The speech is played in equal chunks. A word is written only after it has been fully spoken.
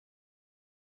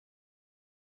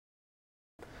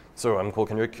So I'm Cole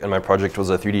Kendrick, and my project was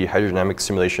a 3D hydrodynamic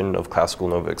simulation of classical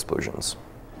nova explosions.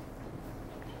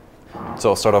 So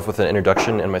I'll start off with an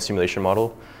introduction and my simulation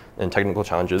model and technical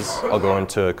challenges. I'll go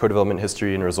into co-development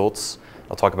history and results.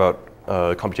 I'll talk about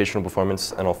computational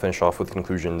performance, and I'll finish off with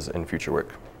conclusions and future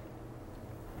work.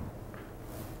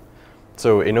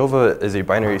 So a nova is a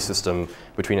binary system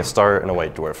between a star and a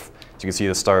white dwarf. So you can see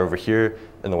the star over here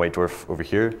and the white dwarf over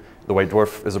here. The white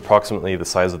dwarf is approximately the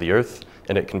size of the Earth,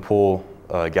 and it can pull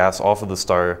gas off of the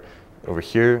star over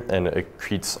here, and it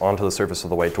accretes onto the surface of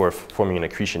the white dwarf, forming an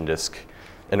accretion disk.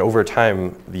 And over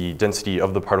time, the density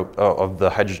of the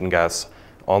hydrogen gas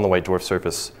on the white dwarf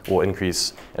surface will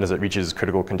increase, and as it reaches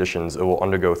critical conditions, it will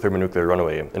undergo thermonuclear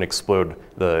runaway and explode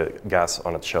the gas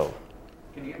on its shell.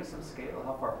 Can you give us some scale?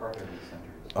 How far apart are these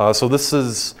centers? So this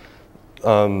is,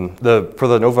 for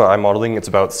the nova I'm modeling, it's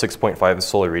about 6.5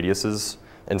 solar radiuses,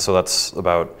 and so that's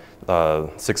about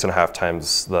 6.5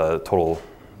 times the total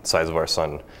size of our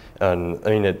sun. And I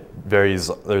mean, it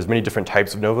varies. There's many different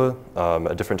types of nova.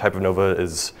 A different type of nova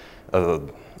is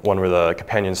one where the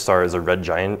companion star is a red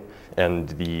giant, and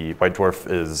the white dwarf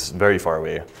is very far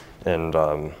away, and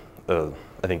I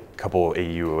think a couple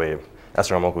AU away,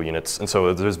 astronomical units. And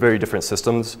so there's very different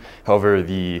systems. However,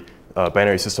 the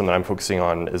binary system that I'm focusing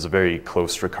on is a very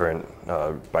close recurrent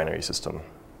binary system.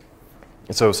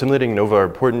 And so simulating nova are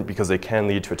important because they can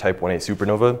lead to a type 1a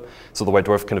supernova. So the white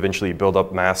dwarf can eventually build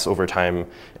up mass over time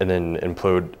and then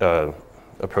implode,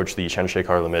 approach the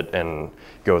Chandrasekhar limit and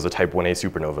go as a type 1a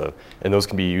supernova. And those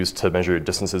can be used to measure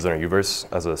distances in our universe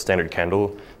as a standard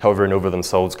candle. However, nova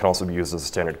themselves can also be used as a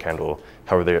standard candle.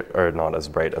 However, they are not as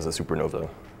bright as a supernova.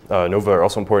 Nova are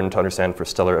also important to understand for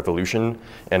stellar evolution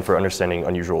and for understanding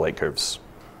unusual light curves.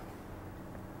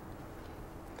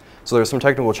 So there are some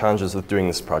technical challenges with doing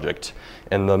this project,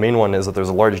 and the main one is that there's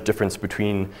a large difference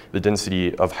between the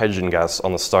density of hydrogen gas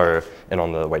on the star and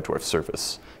on the white dwarf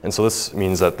surface. And so this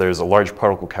means that there's a large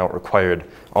particle count required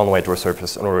on the white dwarf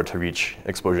surface in order to reach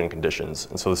explosion conditions.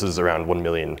 And so this is around 1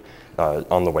 million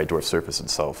on the white dwarf surface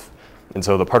itself. And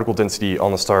so the particle density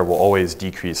on the star will always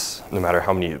decrease no matter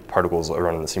how many particles are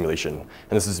run in the simulation.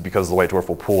 And this is because the white dwarf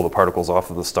will pull the particles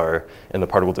off of the star, and the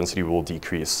particle density will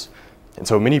decrease. And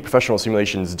so many professional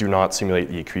simulations do not simulate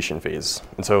the accretion phase.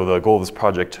 And so the goal of this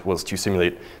project was to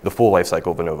simulate the full life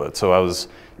cycle of a nova. So I was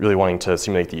really wanting to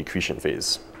simulate the accretion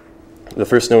phase. The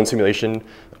first known simulation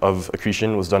of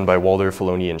accretion was done by Walder,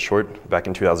 Filoni, and Short back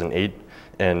in 2008.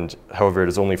 And however, it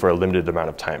is only for a limited amount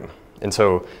of time. And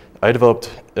so I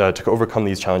developed, to overcome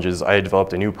these challenges, I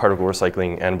developed a new particle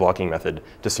recycling and blocking method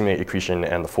to simulate accretion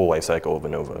and the full life cycle of a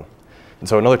nova. And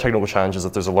so another technical challenge is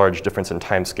that there's a large difference in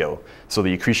time scale. So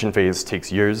the accretion phase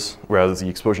takes years, whereas the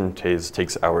explosion phase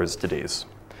takes hours to days.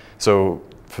 So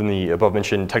from the above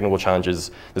mentioned technical challenges,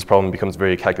 this problem becomes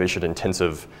very calculation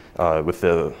intensive with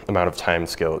the amount of time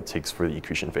scale it takes for the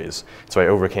accretion phase. So I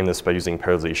overcame this by using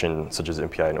parallelization such as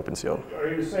MPI and OpenCL.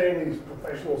 Are you saying these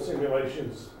professional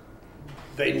simulations,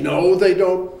 they know they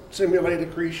don't simulate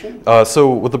accretion? So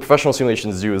what the professional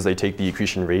simulations do is they take the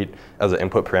accretion rate as an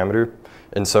input parameter.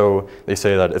 And so they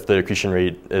say that if the accretion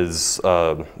rate is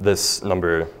this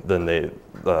number, then they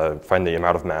find the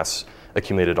amount of mass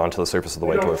accumulated onto the surface of the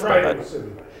white dwarf by that.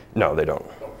 No, they don't.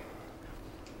 Okay.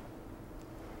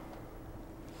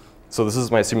 So this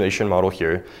is my simulation model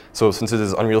here. So since it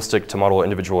is unrealistic to model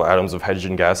individual atoms of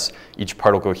hydrogen gas, each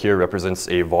particle here represents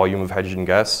a volume of hydrogen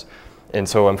gas. And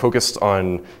so I'm focused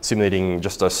on simulating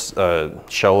just a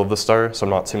shell of the star, so I'm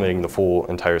not simulating the full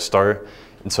entire star.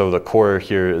 And so the core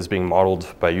here is being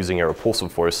modeled by using a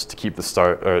repulsive force to keep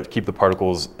keep the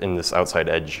particles in this outside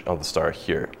edge of the star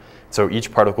here. So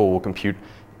each particle will compute,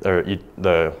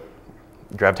 the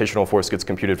gravitational force gets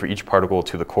computed for each particle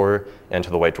to the core and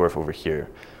to the white dwarf over here.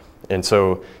 And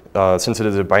so since it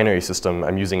is a binary system,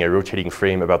 I'm using a rotating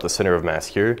frame about the center of mass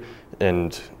here,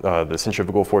 and the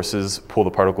centrifugal forces pull the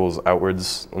particles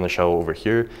outwards on the shell over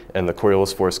here, and the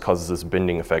Coriolis force causes this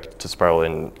bending effect to spiral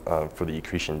in for the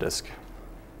accretion disk.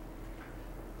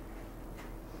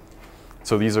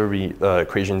 So these are the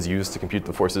equations used to compute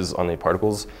the forces on the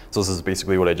particles. So this is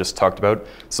basically what I just talked about.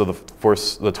 So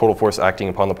the total force acting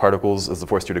upon the particles is the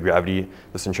force due to gravity,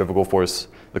 the centrifugal force,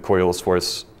 the Coriolis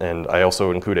force, and I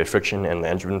also include a friction and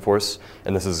Langevin force.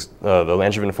 And this is, the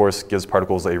Langevin force gives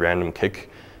particles a random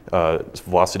kick,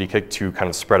 velocity kick to kind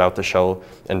of spread out the shell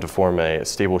and to form a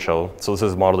stable shell. So this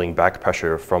is modeling back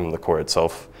pressure from the core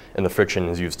itself, and the friction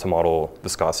is used to model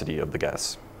viscosity of the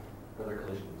gas.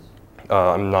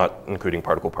 I'm not including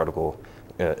particle-particle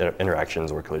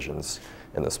interactions or collisions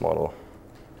in this model.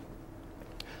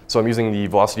 So I'm using the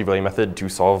velocity delay method to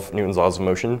solve Newton's laws of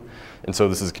motion. And so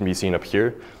this can be seen up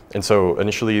here. And so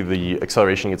initially the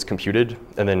acceleration gets computed,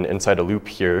 and then inside a loop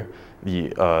here,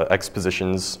 the x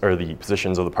positions, or the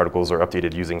positions of the particles, are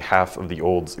updated using half of the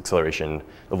old acceleration.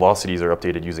 The velocities are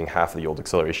updated using half of the old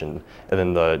acceleration. And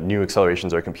then the new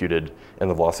accelerations are computed, and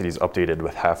the velocities updated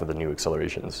with half of the new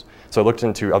accelerations. So I looked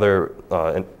into other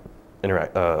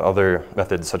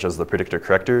methods such as the predictor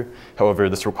corrector. However,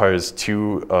 this requires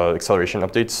 2 acceleration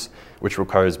updates, which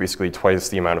requires basically twice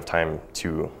the amount of time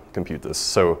to compute this.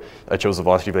 So I chose the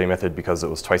velocity delay method because it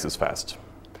was twice as fast.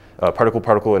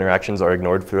 Particle-particle interactions are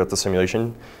ignored throughout the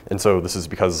simulation, and so this is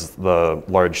because the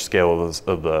large scale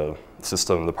of the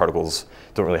system, the particles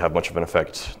don't really have much of an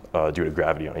effect due to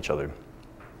gravity on each other.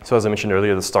 So as I mentioned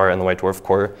earlier, the star and the white dwarf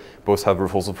core both have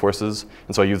repulsive forces,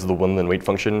 and so I use the Windland weight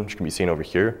function, which can be seen over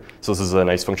here. So this is a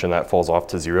nice function that falls off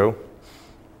to 0.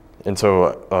 And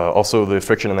so also the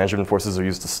friction and Langevin forces are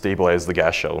used to stabilize the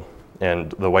gas shell.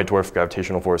 And the white dwarf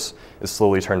gravitational force is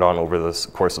slowly turned on over the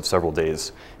course of several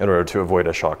days in order to avoid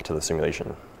a shock to the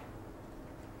simulation.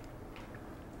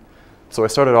 So I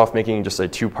started off making just a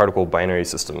 2-particle binary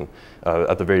system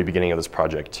at the very beginning of this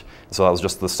project. So that was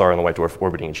just the star and the white dwarf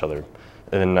orbiting each other.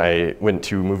 And then I went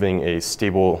to moving a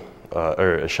stable,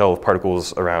 or a shell of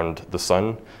particles around the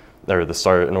sun, or the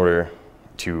star, in order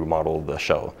to model the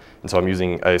shell. And so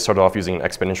I started off using an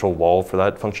exponential wall for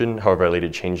that function. However, I later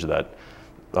changed that.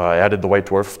 I added the white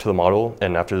dwarf to the model,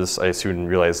 and after this, I soon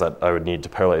realized that I would need to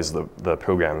parallelize the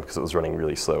program because it was running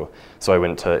really slow. So I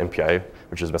went to MPI,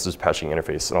 which is Message Patching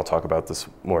Interface, and I'll talk about this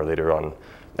more later on.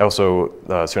 I also,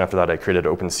 soon after that, I created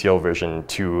an OpenCL version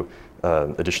to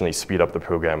additionally speed up the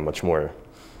program much more.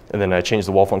 And then I changed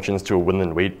the wall functions to a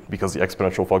Windland weight because the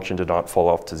exponential function did not fall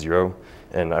off to 0,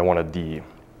 and I wanted the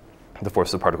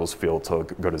force of particles field to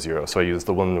go to 0. So I used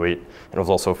the Windland weight, and it was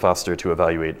also faster to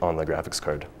evaluate on the graphics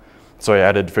card. So I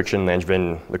added friction,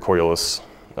 Langevin, the Coriolis,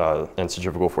 and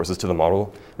centrifugal forces to the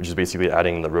model, which is basically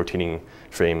adding the rotating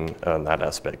frame on that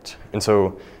aspect. And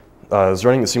so I was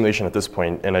running the simulation at this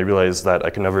point, and I realized that I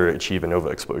could never achieve a nova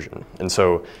explosion. And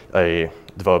so I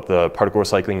developed the particle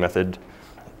recycling method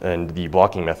and the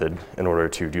blocking method in order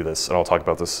to do this. And I'll talk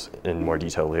about this in more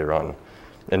detail later on.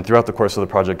 And throughout the course of the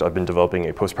project, I've been developing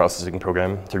a post-processing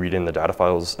program to read in the data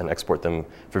files and export them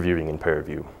for viewing in pair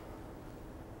view.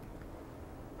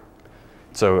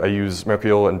 So I use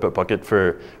Mercurial and Bitbucket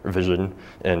for revision,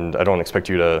 and I don't expect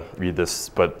you to read this,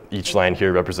 but each line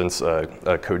here represents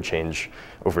a code change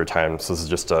over time. So this is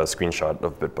just a screenshot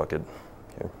of Bitbucket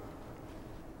here.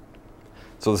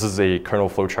 So this is a kernel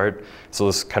flowchart. So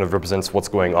this kind of represents what's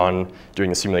going on during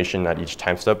the simulation at each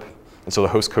time step. And so the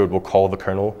host code will call the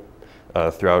kernel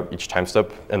throughout each time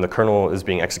step, and the kernel is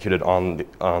being executed on the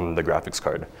graphics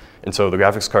card. And so the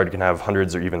graphics card can have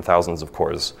hundreds or even thousands of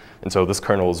cores. And so this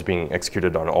kernel is being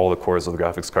executed on all the cores of the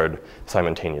graphics card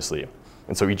simultaneously.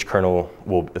 And so each kernel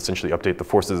will essentially update the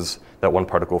forces that one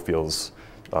particle feels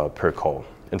per call.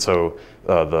 And so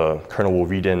the kernel will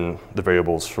read in the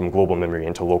variables from global memory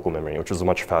into local memory, which is a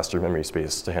much faster memory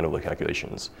space to handle the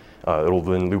calculations. It'll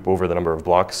then loop over the number of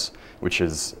blocks, which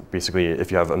is basically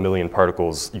if you have 1 million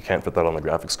particles, you can't fit that on the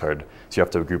graphics card. So you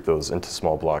have to group those into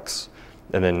small blocks.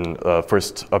 And then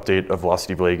first update of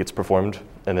velocity delay gets performed,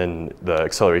 and then the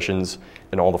accelerations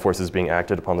and all the forces being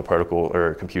acted upon the particle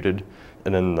are computed.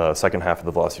 And then the second half of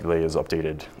the velocity delay is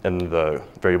updated, and the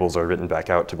variables are written back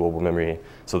out to global memory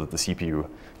so that the CPU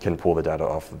can pull the data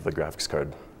off of the graphics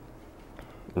card.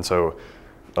 And so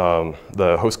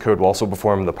the host code will also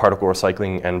perform the particle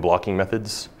recycling and blocking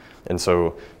methods. And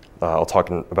so I'll talk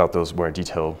about those more in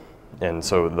detail. And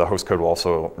so the host code will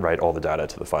also write all the data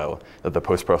to the file that the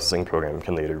post-processing program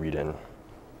can later read in.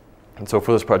 And so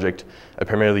for this project, I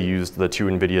primarily used the 2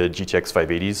 NVIDIA GTX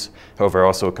 580s. However, I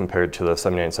also compared to the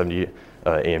 7970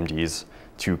 AMDs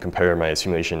to compare my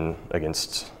simulation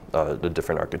against the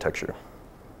different architecture.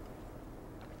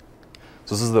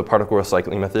 So this is the particle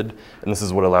recycling method, and this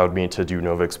is what allowed me to do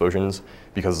nova explosions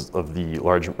because of the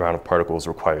large amount of particles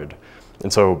required.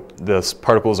 And so the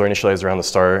particles are initialized around the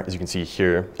star, as you can see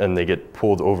here, and they get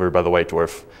pulled over by the white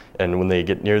dwarf. And when they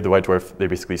get near the white dwarf, they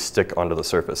basically stick onto the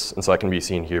surface. And so that can be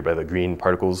seen here by the green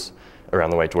particles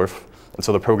around the white dwarf. And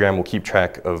so the program will keep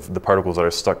track of the particles that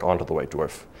are stuck onto the white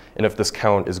dwarf. And if this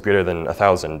count is greater than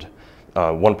 1,000,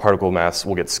 one particle mass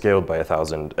will get scaled by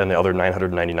 1,000, and the other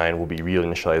 999 will be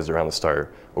reinitialized around the star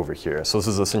over here. So this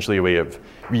is essentially a way of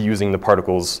reusing the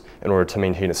particles in order to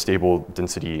maintain a stable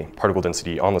density, particle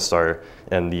density on the star,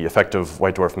 and the effective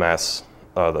white dwarf mass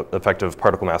the effective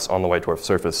particle mass on the white dwarf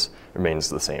surface remains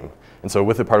the same. And so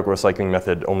with the particle recycling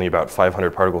method, only about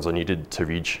 500 particles are needed to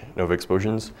reach nova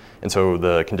explosions. And so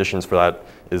the conditions for that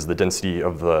is the density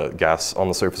of the gas on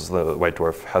the surface of the white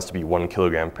dwarf has to be 1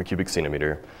 kilogram per cubic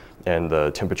centimeter, and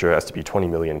the temperature has to be 20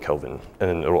 million Kelvin, and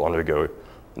then it will undergo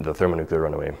the thermonuclear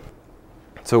runaway.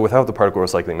 So without the particle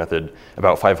recycling method,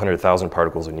 about 500,000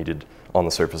 particles are needed on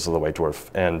the surface of the white dwarf,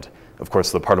 and of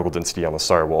course the particle density on the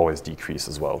star will always decrease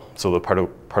as well. So the particle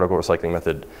recycling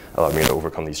method allowed me to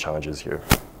overcome these challenges here.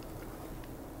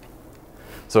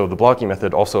 So the blocking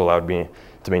method also allowed me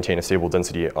to maintain a stable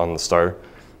density on the star.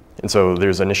 And so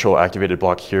there's initial activated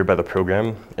block here by the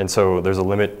program, and so there's a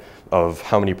limit of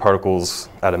how many particles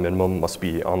at a minimum must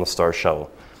be on the star shell.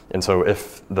 And so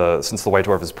since the white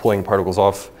dwarf is pulling particles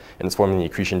off and it's forming the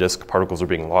accretion disk, particles are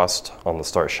being lost on the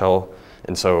star shell.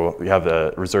 And so we have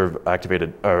the reserve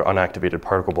activated or unactivated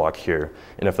particle block here.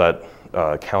 And if that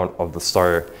count of the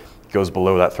star goes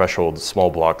below that threshold, small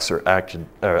blocks are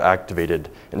activated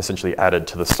and essentially added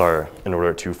to the star in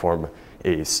order to form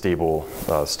a stable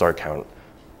star count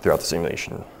throughout the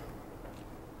simulation.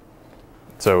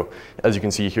 So as you can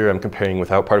see here, I'm comparing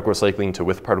without particle recycling to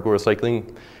with particle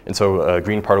recycling. And so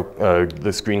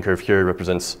this green curve here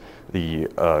represents the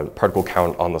particle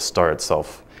count on the star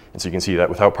itself. And so you can see that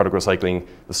without particle recycling,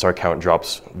 the star count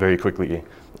drops very quickly,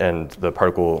 and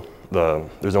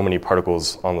there's no many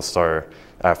particles on the star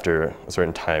after a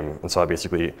certain time. And so that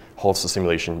basically halts the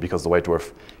simulation because the white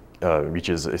dwarf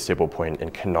reaches a stable point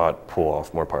and cannot pull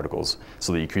off more particles.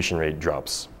 So the accretion rate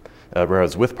drops.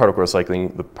 Whereas with particle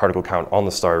recycling, the particle count on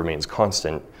the star remains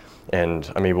constant,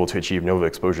 and I'm able to achieve nova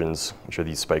explosions, which are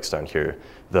these spikes down here.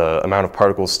 The amount of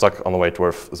particles stuck on the white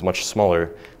dwarf is much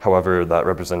smaller. However, that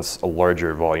represents a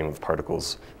larger volume of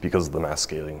particles because of the mass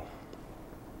scaling.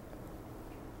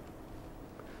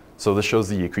 So this shows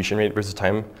the accretion rate versus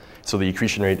time. So the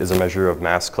accretion rate is a measure of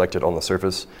mass collected on the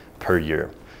surface per year.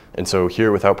 And so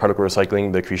here, without particle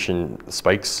recycling, the accretion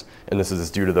spikes, and this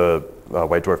is due to the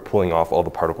white dwarf pulling off all the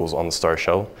particles on the star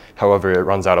shell. However, it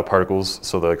runs out of particles,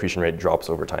 so the accretion rate drops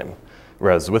over time.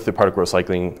 Whereas with the particle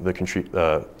recycling, the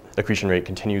accretion rate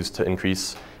continues to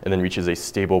increase and then reaches a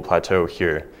stable plateau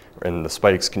here, and the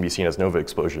spikes can be seen as nova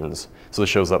explosions. So this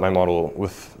shows that my model,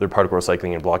 with the particle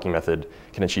recycling and blocking method,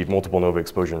 can achieve multiple nova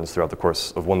explosions throughout the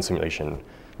course of one simulation,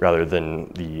 rather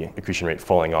than the accretion rate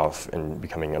falling off and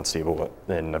becoming unstable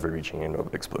and never reaching a nova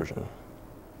explosion.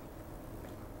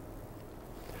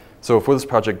 So for this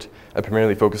project, I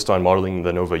primarily focused on modeling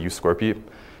the nova U-Scorpii.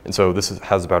 And so this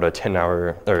has about a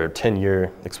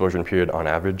 10-year explosion period on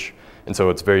average. And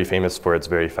so it's very famous for its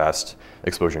very fast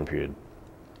explosion period.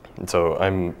 And so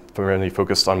I'm primarily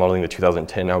focused on modeling the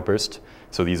 2010 outburst.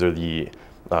 So these are the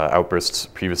outbursts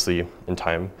previously in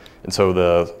time. And so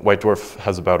the white dwarf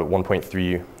has about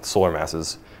 1.3 solar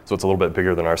masses, so it's a little bit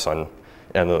bigger than our sun.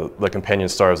 And the companion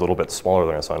star is a little bit smaller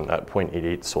than our sun at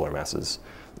 0.88 solar masses.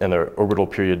 And their orbital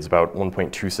period is about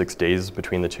 1.26 days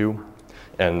between the two,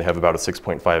 and they have about a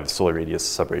 6.5 solar radius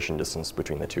separation distance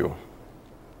between the two.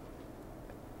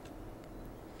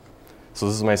 So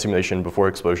this is my simulation before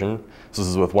explosion. So this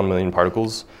is with 1 million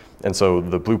particles. And so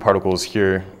the blue particles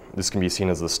here, this can be seen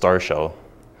as the star shell.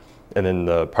 And then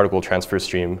the particle transfer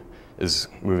stream is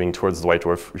moving towards the white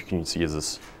dwarf, which you can see is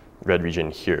this red region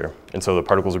here. And so the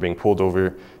particles are being pulled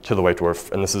over to the white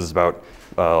dwarf, and this is about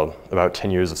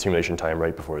 10 years of simulation time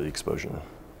right before the explosion.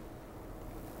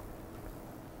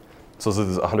 So this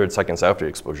is 100 seconds after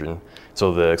explosion.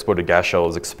 So the exploded gas shell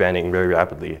is expanding very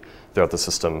rapidly throughout the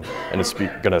system, and it's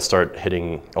going to start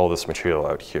hitting all this material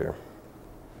out here.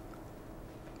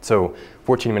 So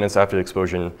 14 minutes after the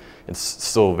explosion, it's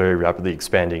still very rapidly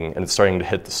expanding, and it's starting to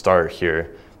hit the star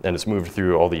here, and it's moved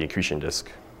through all the accretion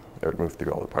disk, or it moved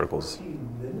through all the particles.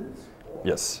 14 minutes?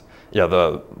 Yes.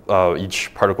 Yeah,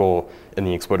 each particle in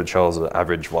the exploded shell has an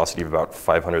average velocity of about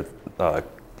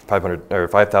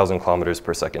 5,000 kilometers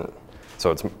per second. So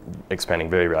it's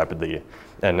expanding very rapidly.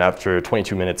 And after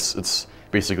 22 minutes, it's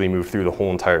basically moved through the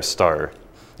whole entire star.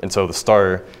 And so the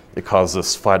star, it caused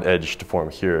this flat edge to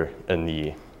form here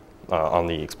in on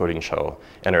the exploding shell,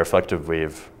 and a reflective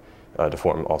wave to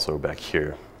form also back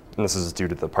here. And this is due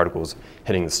to the particles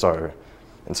hitting the star.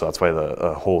 And so that's why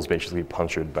the hole is basically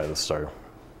punctured by the star.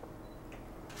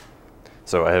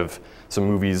 So I have some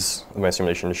movies of my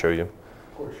simulation to show you.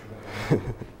 Of course you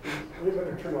better. We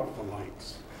better turn off the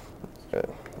lights. Okay.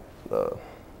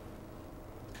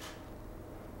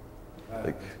 I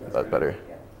think that's better.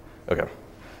 Okay.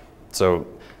 So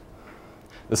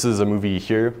this is a movie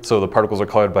here. So the particles are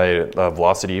colored by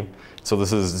velocity. So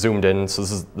this is zoomed in. So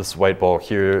this white ball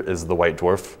here is the white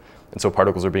dwarf. And so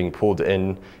particles are being pulled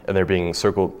in, and they're being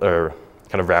circled or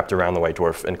kind of wrapped around the white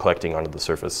dwarf and collecting onto the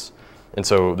surface. And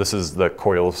so this is the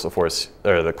Coriolis force,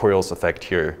 or the Coriolis effect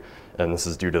here, and this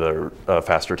is due to the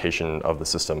fast rotation of the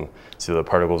system. So the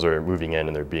particles are moving in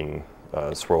and they're being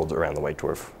swirled around the white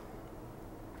dwarf.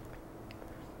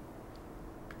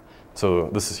 So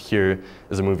this here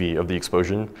is a movie of the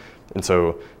explosion. And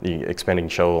so the expanding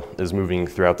shell is moving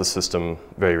throughout the system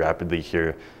very rapidly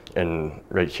here. And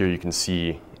right here you can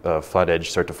see a flat edge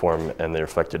start to form and the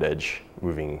reflected edge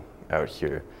moving out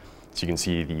here. So you can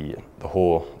see the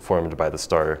hole formed by the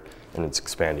star, and it's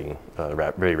expanding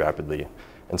very rapidly.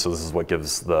 And so this is what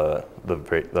gives the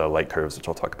light curves, which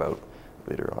I'll talk about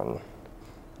later on.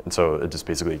 And so it just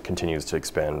basically continues to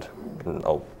expand. And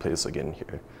I'll play this again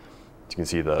here. So you can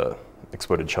see the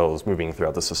exploded shells moving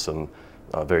throughout the system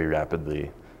very rapidly.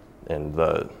 And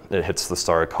it hits the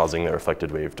star, causing the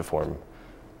reflected wave to form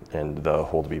and the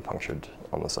hole to be punctured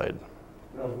on the side.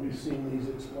 Now, have we seen these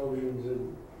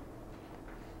explosions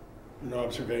in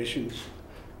observations?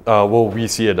 Well, we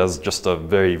see it as just a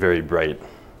very, very bright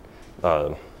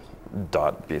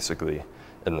dot, basically,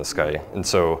 in the sky. And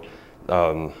so,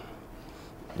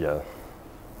 yeah.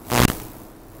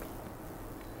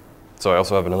 So I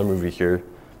also have another movie here,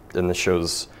 and this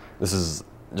is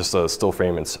just a still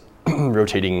frame. It's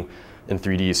rotating in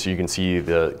 3D, so you can see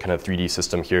the kind of 3D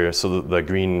system here. So the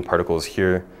green particles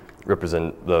here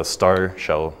represent the star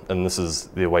shell, and this is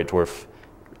the white dwarf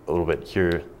a little bit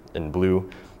here in blue,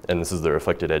 and this is the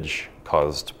reflected edge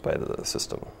caused by the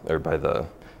system, or by the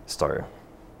star.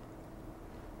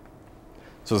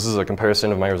 So this is a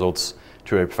comparison of my results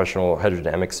to a professional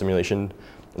hydrodynamic simulation.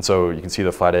 And so you can see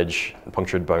the flat edge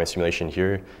punctured by my simulation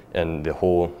here, and the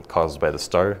hole caused by the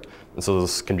star. And so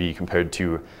this can be compared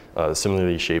to a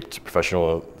similarly shaped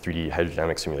professional 3D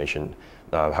hydrodynamic simulation.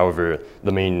 However,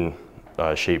 the main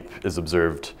shape is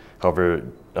observed. However,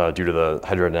 due to the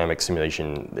hydrodynamic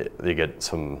simulation, they get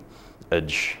some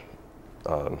edge,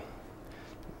 the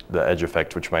edge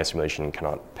effect, which my simulation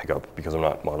cannot pick up because I'm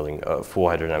not modeling a full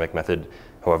hydrodynamic method.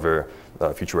 However,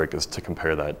 future work is to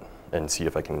compare that and see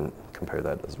if I can compare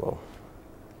that as well.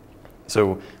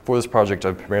 So for this project,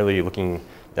 I'm primarily looking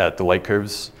at the light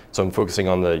curves. So I'm focusing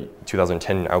on the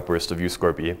 2010 outburst of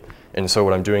U-Scorpii. And so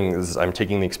what I'm doing is I'm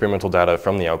taking the experimental data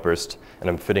from the outburst and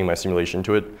I'm fitting my simulation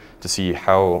to it to see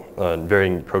how,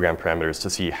 varying program parameters to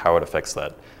see how it affects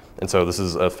that. And so this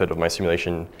is a fit of my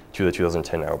simulation to the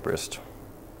 2010 outburst.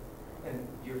 And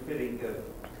you're fitting the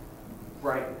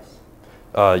brightness?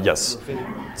 Yes.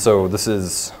 So this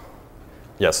is,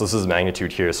 yes, this is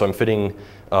magnitude here. So I'm fitting,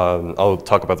 I'll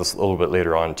talk about this a little bit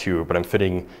later on too, but I'm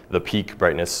fitting the peak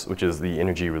brightness, which is the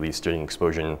energy released during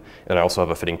explosion. And I also have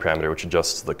a fitting parameter which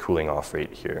adjusts the cooling off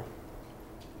rate here.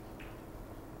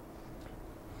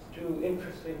 Do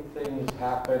interesting things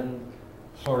happen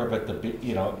sort of at the,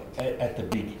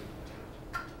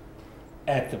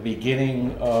 at the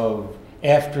beginning of,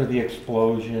 after the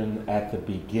explosion, at the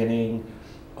beginning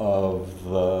of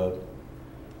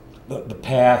the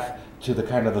path to the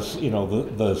kind of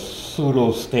the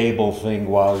pseudo-stable thing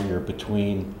while you're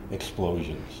between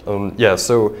explosions? Yeah,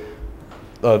 so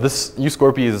this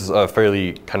U-Scorpii is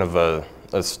fairly kind of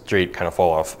a straight kind of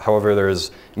fall off. However,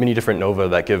 there's many different nova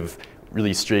that give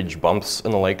really strange bumps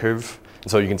in the light curve. And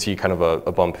so you can see kind of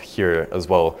a bump here as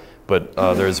well. But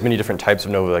there's many different types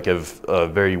of nova that give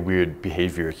very weird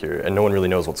behavior here, and no one really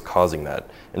knows what's causing that.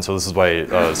 And so this is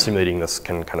why simulating this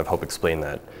can kind of help explain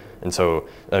that. And so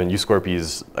U-Scorpii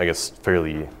is, I guess,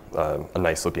 fairly a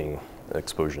nice looking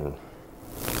explosion.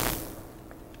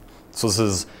 So this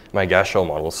is my gas shell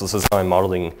model. So this is how I'm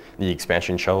modeling the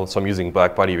expansion shell. So I'm using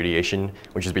black body radiation,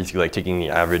 which is basically like taking the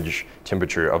average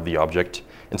temperature of the object.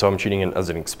 And so I'm treating it as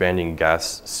an expanding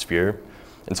gas sphere.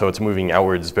 And so it's moving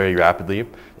outwards very rapidly.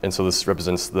 And so this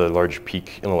represents the large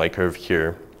peak in the light curve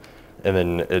here. And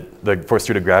then the force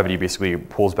due to gravity basically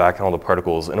pulls back on all the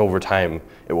particles, and over time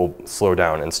it will slow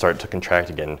down and start to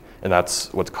contract again. And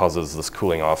that's what causes this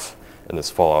cooling off and this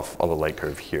fall off on the light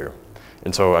curve here.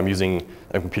 And so I'm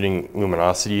computing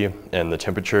luminosity and the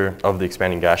temperature of the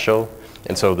expanding gas shell.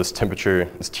 And so this temperature,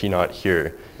 this T naught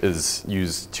here, is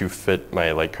used to fit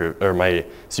my light curve, or my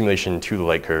simulation to the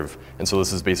light curve. And so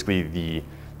this is basically the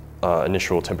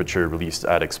initial temperature released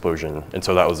at explosion. And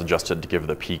so that was adjusted to give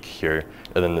the peak here.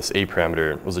 And then this A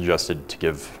parameter was adjusted to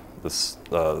give this,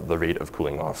 the rate of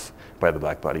cooling off by the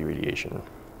black body radiation.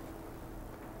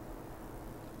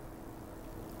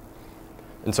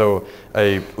 And so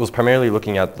I was primarily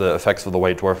looking at the effects of the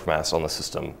white dwarf mass on the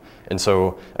system. And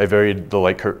so I varied the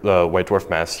white dwarf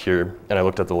mass here, and I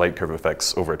looked at the light curve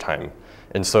effects over time.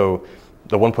 And so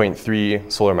the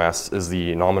 1.3 solar mass is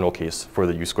the nominal case for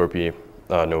the U-Scorpii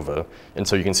nova. And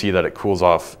so you can see that it cools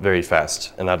off very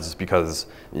fast, and that is because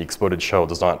the exploded shell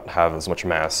does not have as much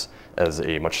mass as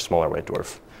a much smaller white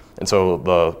dwarf. And so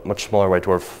the much smaller white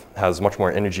dwarf has much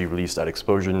more energy released at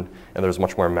explosion, and there's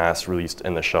much more mass released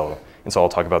in the shell. And so I'll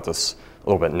talk about this a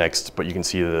little bit next, but you can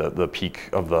see the peak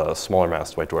of the smaller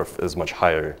massed white dwarf is much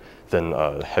higher than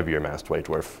a heavier massed white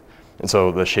dwarf. And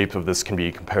so the shape of this can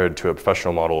be compared to a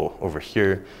professional model over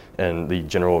here, and the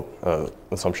general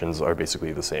assumptions are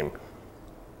basically the same.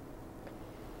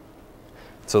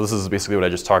 So this is basically what I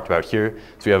just talked about here.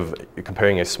 So we have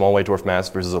comparing a small white dwarf mass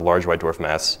versus a large white dwarf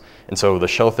mass. And so the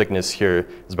shell thickness here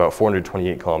is about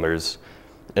 428 kilometers,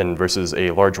 and versus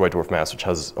a large white dwarf mass, which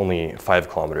has only 5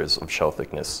 kilometers of shell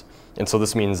thickness. And so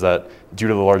this means that due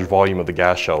to the large volume of the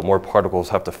gas shell, more particles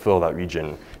have to fill that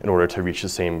region in order to reach the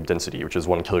same density, which is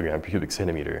 1 kilogram per cubic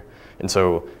centimeter. And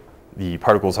so the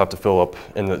particles have to fill up,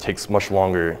 and it takes much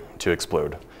longer to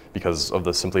explode because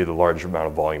of simply the large amount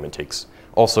of volume it takes.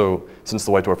 Also, since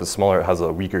the white dwarf is smaller, it has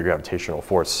a weaker gravitational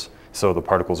force, so the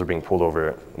particles are being pulled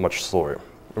over much slower.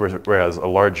 Whereas a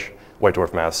large white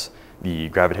dwarf mass, the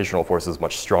gravitational force is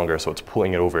much stronger, so it's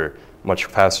pulling it over much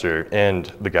faster, and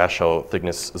the gas shell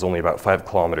thickness is only about 5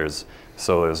 kilometers,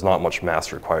 so there's not much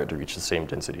mass required to reach the same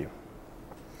density.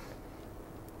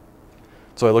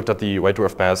 So I looked at the white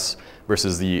dwarf mass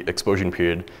versus the explosion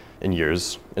period in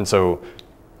years, and so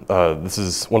this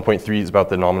is 1.3 is about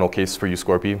the nominal case for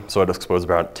Scorpii, so it explodes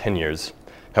about 10 years.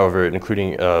 However,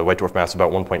 including white dwarf mass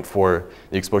about 1.4,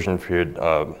 the explosion period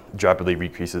rapidly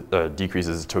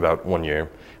decreases to about 1 year,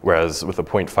 whereas with a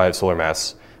 0.5 solar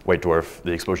mass white dwarf,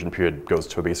 the explosion period goes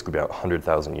to basically about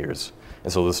 100,000 years.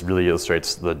 And so this really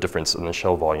illustrates the difference in the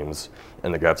shell volumes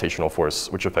and the gravitational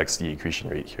force, which affects the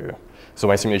accretion rate here. So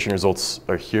my simulation results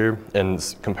are here,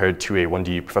 and compared to a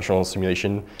 1D professional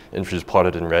simulation, which is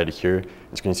plotted in red here,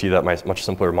 as you can see that my much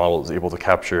simpler model is able to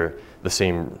capture the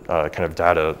same kind of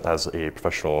data as a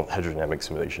professional hydrodynamic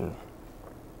simulation.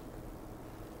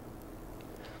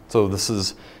 So this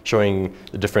is showing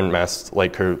the different mass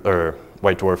light curve, or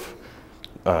white dwarf,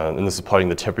 and this is plotting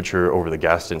the temperature over the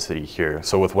gas density here.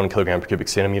 So with 1 kilogram per cubic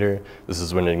centimeter, this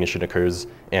is when ignition occurs,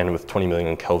 and with 20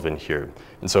 million Kelvin here.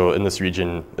 And so in this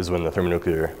region is when the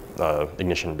thermonuclear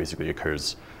ignition basically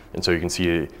occurs. And so you can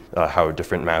see how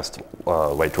different massed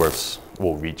white dwarfs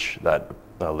will reach that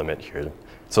limit here.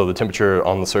 So the temperature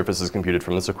on the surface is computed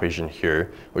from this equation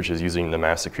here, which is using the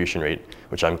mass accretion rate,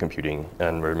 which I'm computing,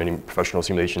 and where many professional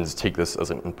simulations take this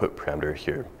as an input parameter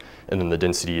here. And then the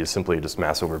density is simply just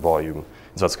mass over volume.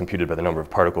 So that's computed by the number of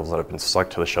particles that have been stuck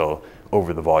to the shell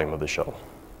over the volume of the shell.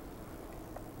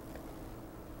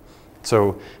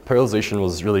 So parallelization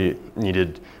was really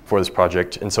needed for this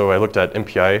project, and so I looked at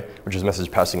MPI, which is message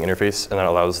passing interface, and that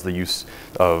allows the use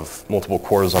of multiple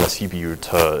cores on a CPU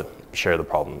to share the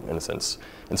problem in a sense.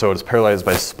 And so it's parallelized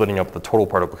by splitting up the total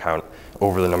particle count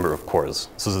over the number of cores.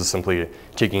 So this is simply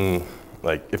taking,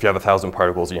 like, if you have 1,000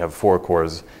 particles and you have 4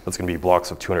 cores, that's going to be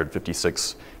blocks of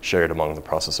 256 shared among the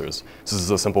processors. So this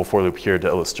is a simple for loop here to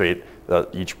illustrate that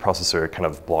each processor kind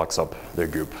of blocks up their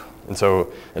group. And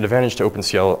so an advantage to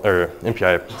OpenCL, or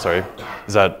MPI, sorry,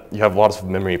 is that you have lots of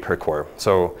memory per core.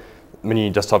 So many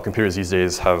desktop computers these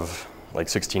days have like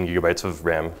 16 gigabytes of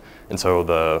RAM, and so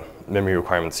the memory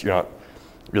requirements, you're not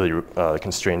really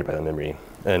constrained by the memory.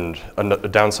 And a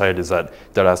downside is that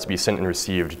data has to be sent and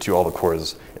received to all the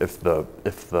cores if the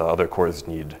other cores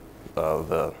need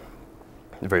the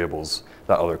variables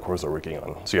that other cores are working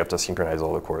on. So you have to synchronize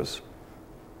all the cores.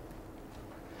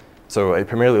 So I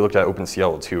primarily looked at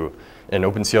OpenCL too, and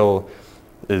OpenCL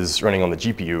is running on the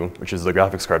GPU, which is the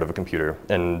graphics card of a computer,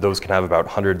 and those can have about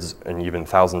hundreds and even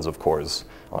thousands of cores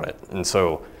on it. And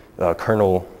so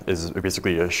kernel is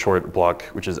basically a short block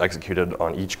which is executed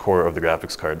on each core of the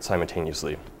graphics card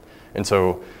simultaneously. And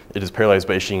so it is parallelized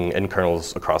by issuing n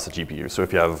kernels across the GPU. So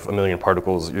if you have 1 million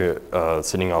particles, you're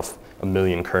sending off 1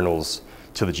 million kernels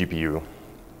to the GPU.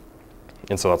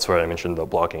 And so that's where I mentioned the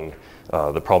blocking.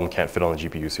 The problem can't fit on the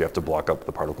GPU, so you have to block up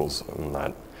the particles on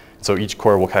that. So each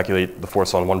core will calculate the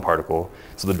force on one particle.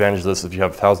 So the advantage of this, if you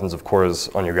have thousands of cores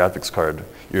on your graphics card,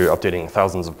 you're updating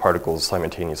thousands of particles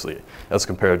simultaneously, as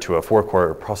compared to a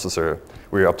 4-core processor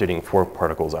where you're updating 4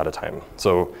 particles at a time.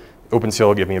 So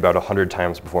OpenCL gave me about 100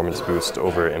 times performance boost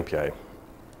over MPI.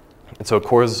 And so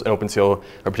cores in OpenCL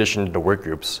are partitioned into work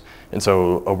groups. And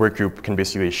so a work group can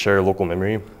basically share local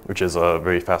memory, which is a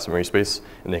very fast memory space,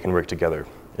 and they can work together.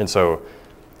 And so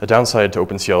the downside to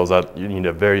OpenCL is that you need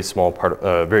a very small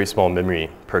memory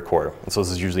per core. And so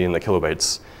this is usually in the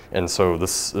kilobytes. And so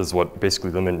this is what basically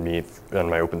limited me in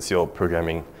my OpenCL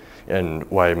programming, and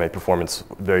why my performance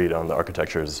varied on the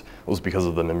architectures was because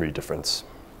of the memory difference.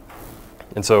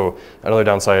 And so another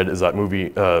downside is that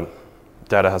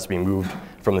data has to be moved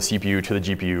from the CPU to the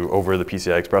GPU over the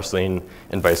PCI Express lane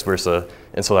and vice versa.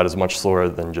 And so that is much slower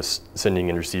than just sending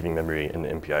and receiving memory in the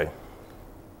MPI.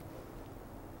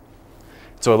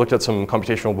 So I looked at some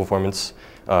computational performance.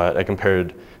 I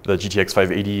compared the GTX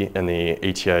 580 and the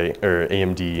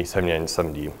AMD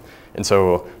 7970. And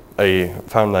so I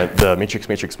found that the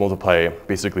matrix-matrix multiply,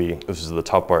 basically, this is the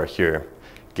top bar here,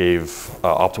 gave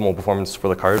optimal performance for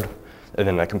the card. And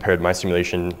then I compared my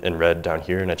simulation in red down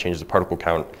here, and I changed the particle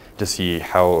count to see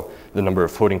how the number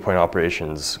of floating point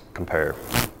operations compare.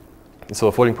 And so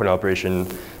a floating point operation,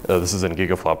 this is in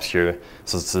gigaflops here,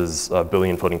 so this is a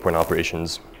billion floating point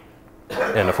operations.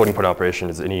 And a floating point operation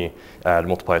is any add,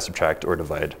 multiply, subtract, or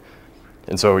divide.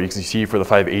 And so you can see for the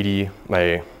 580,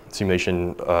 my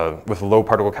simulation, with low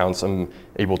particle counts, I'm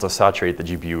able to saturate the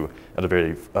GPU at a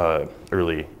very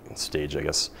early stage, I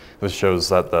guess. This shows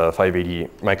that the 580,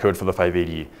 my code for the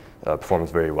 580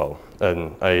 performs very well.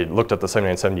 And I looked at the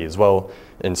 7970 as well,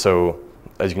 and so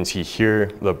as you can see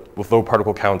here, with low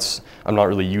particle counts, I'm not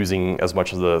really using as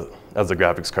much as the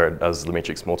graphics card as the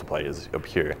matrix multiply is up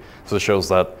here. So this shows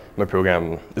that my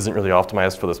program isn't really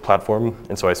optimized for this platform,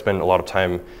 and so I spend a lot of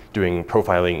time doing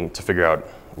profiling to figure out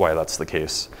why that's the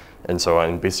case. And so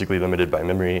I'm basically limited by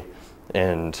memory,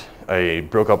 and I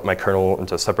broke up my kernel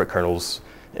into separate kernels,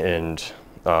 and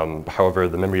however,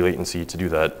 the memory latency to do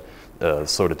that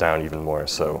slowed it down even more.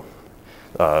 So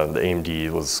the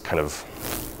AMD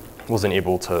wasn't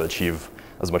able to achieve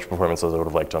as much performance as I would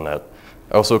have liked on that.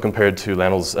 I also compared to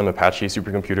Lanel's Apache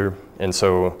supercomputer, and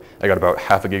so I got about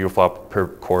half a gigaflop per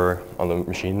core on the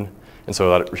machine, and so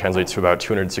that translates to about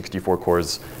 264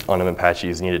 cores on Apache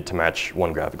is needed to match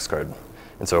one graphics card.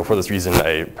 And so for this reason,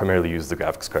 I primarily use the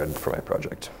graphics card for my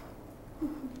project.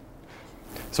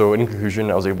 So in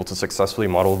conclusion, I was able to successfully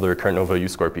model the recurrent nova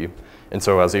U-Scorpy, and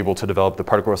so I was able to develop the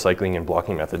particle recycling and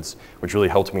blocking methods, which really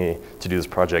helped me to do this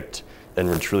project, and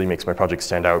which really makes my project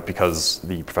stand out because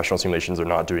the professional simulations are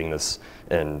not doing this,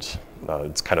 and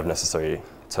it's kind of necessary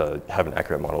to have an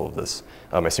accurate model of this.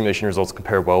 My simulation results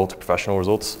compare well to professional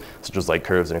results, such as light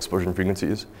curves and explosion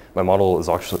frequencies. My model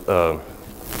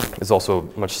is also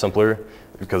much simpler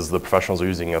because the professionals are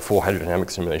using a full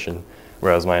hydrodynamic simulation,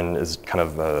 whereas mine is kind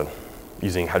of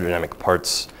using hydrodynamic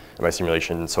parts in my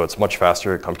simulation, so it's much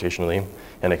faster computationally,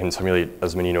 and I can simulate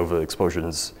as many nova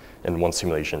explosions in one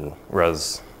simulation,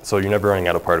 so you're never running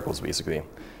out of particles, basically.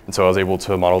 And so I was able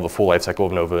to model the full life cycle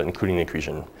of nova, including the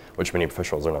accretion, which many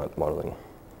professionals are not modeling.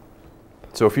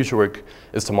 So future work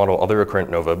is to model other recurrent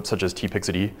nova, such as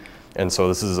T-Pixity, and so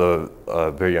this is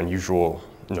a very unusual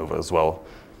nova as well.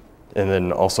 And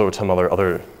then also to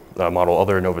model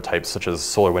other nova types, such as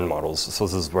solar wind models. So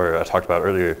this is where I talked about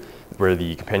earlier, where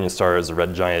the companion star is a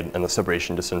red giant and the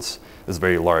separation distance is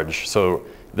very large. So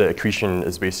the accretion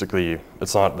is basically,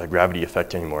 it's not the gravity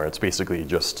effect anymore. It's basically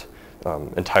just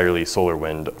entirely solar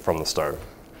wind from the star.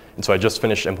 And so I just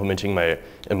finished implementing my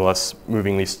MLS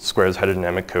moving least squares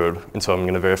hydrodynamic code. And so I'm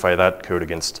going to verify that code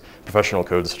against professional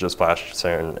codes such as Flash,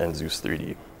 CERN, and Zeus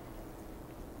 3D.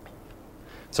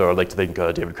 So I'd like to thank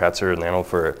David Kratzer and Lanel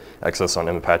for access on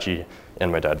Apache, and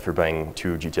my dad for buying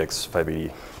 2 GTX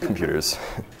 580 computers.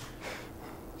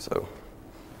 So,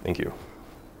 thank you.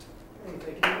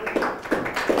 Thank you.